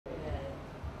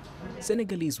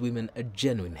Senegalese women are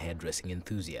genuine hairdressing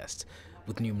enthusiasts.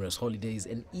 With numerous holidays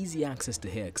and easy access to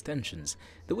hair extensions,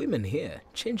 the women here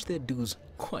change their dues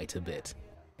quite a bit.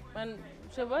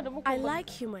 I like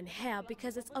human hair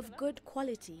because it's of good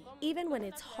quality. Even when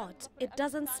it's hot, it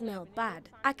doesn't smell bad.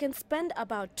 I can spend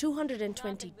about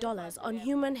 $220 on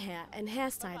human hair and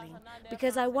hairstyling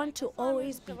because I want to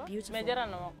always be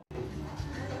beautiful.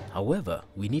 However,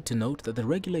 we need to note that the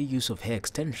regular use of hair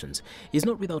extensions is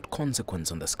not without consequence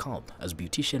on the scalp, as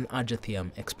beautician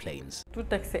Ajathiam explains.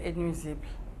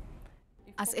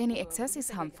 As any excess is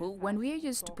harmful, when we are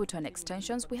used to put on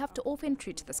extensions, we have to often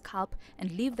treat the scalp and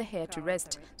leave the hair to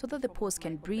rest so that the pores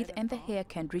can breathe and the hair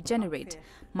can regenerate.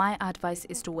 My advice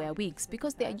is to wear wigs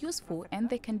because they are useful and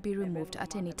they can be removed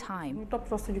at any time.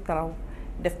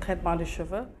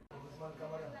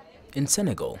 In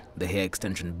Senegal, the hair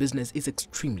extension business is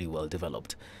extremely well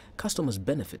developed. Customers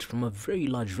benefit from a very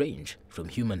large range, from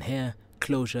human hair,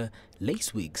 closure,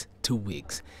 lace wigs to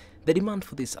wigs. The demand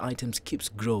for these items keeps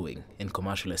growing and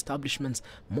commercial establishments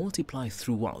multiply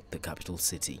throughout the capital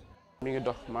city.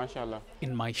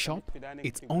 In my shop,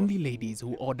 it's only ladies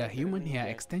who order human hair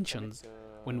extensions.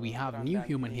 When we have new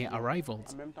human hair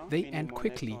arrivals, they end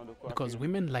quickly because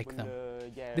women like them.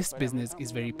 This business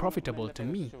is very profitable to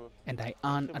me, and I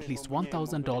earn at least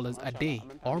 $1,000 a day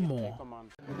or more.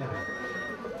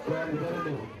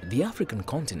 The African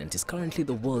continent is currently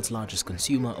the world's largest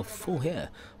consumer of faux hair,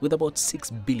 with about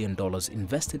 $6 billion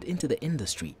invested into the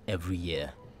industry every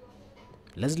year.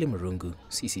 Leslie Marungu,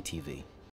 CCTV.